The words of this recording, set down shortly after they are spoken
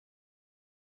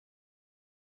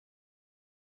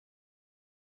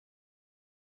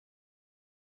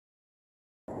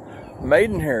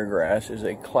Maidenhair grass is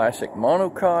a classic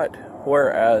monocot,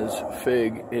 whereas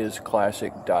fig is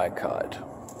classic dicot.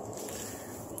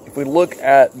 If we look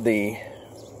at the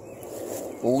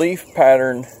leaf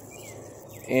pattern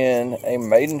in a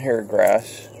maidenhair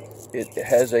grass, it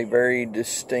has a very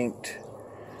distinct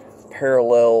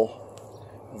parallel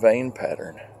vein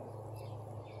pattern.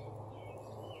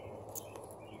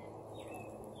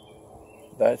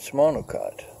 That's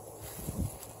monocot.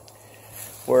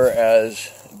 Whereas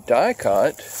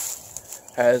dicot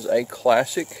has a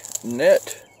classic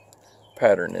net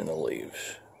pattern in the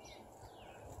leaves.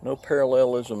 No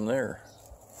parallelism there.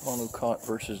 Monocot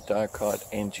versus dicot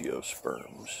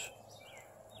angiosperms.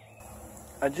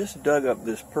 I just dug up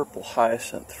this purple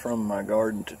hyacinth from my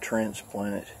garden to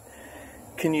transplant it.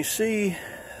 Can you see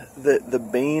that the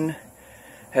bean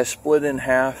has split in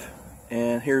half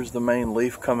and here's the main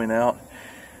leaf coming out?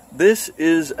 This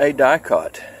is a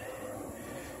dicot.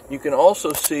 You can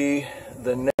also see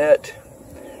the net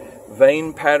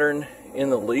vein pattern in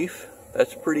the leaf.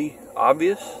 That's pretty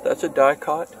obvious. That's a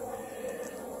dicot.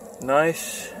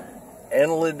 Nice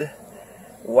annelid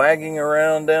wagging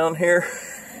around down here,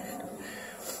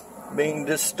 being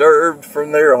disturbed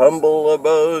from their humble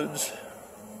abodes.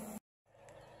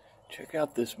 Check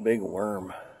out this big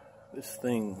worm. This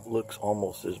thing looks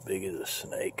almost as big as a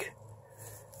snake.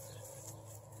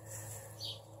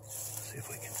 See if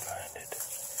we can find it.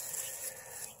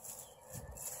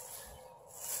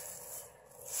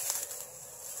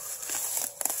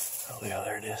 Oh yeah,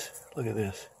 there it is. Look at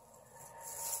this.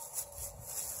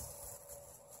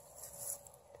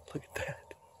 Look at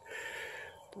that.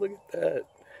 Look at that.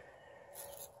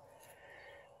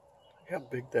 Look how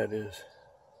big that is.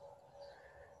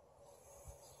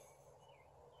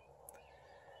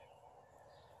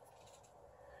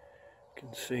 You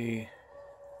can see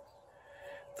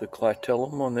the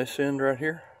clitellum on this end right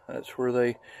here. That's where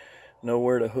they know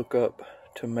where to hook up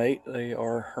to mate. They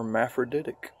are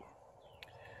hermaphroditic.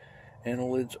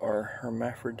 Annelids are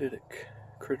hermaphroditic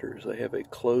critters. They have a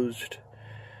closed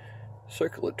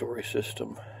circulatory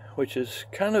system, which is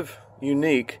kind of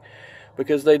unique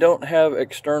because they don't have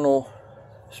external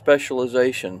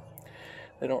specialization.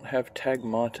 They don't have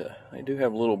tagmata. They do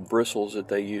have little bristles that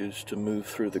they use to move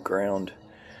through the ground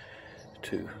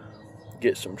to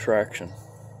get some traction.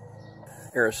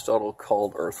 Aristotle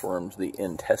called earthworms the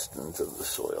intestines of the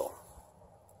soil.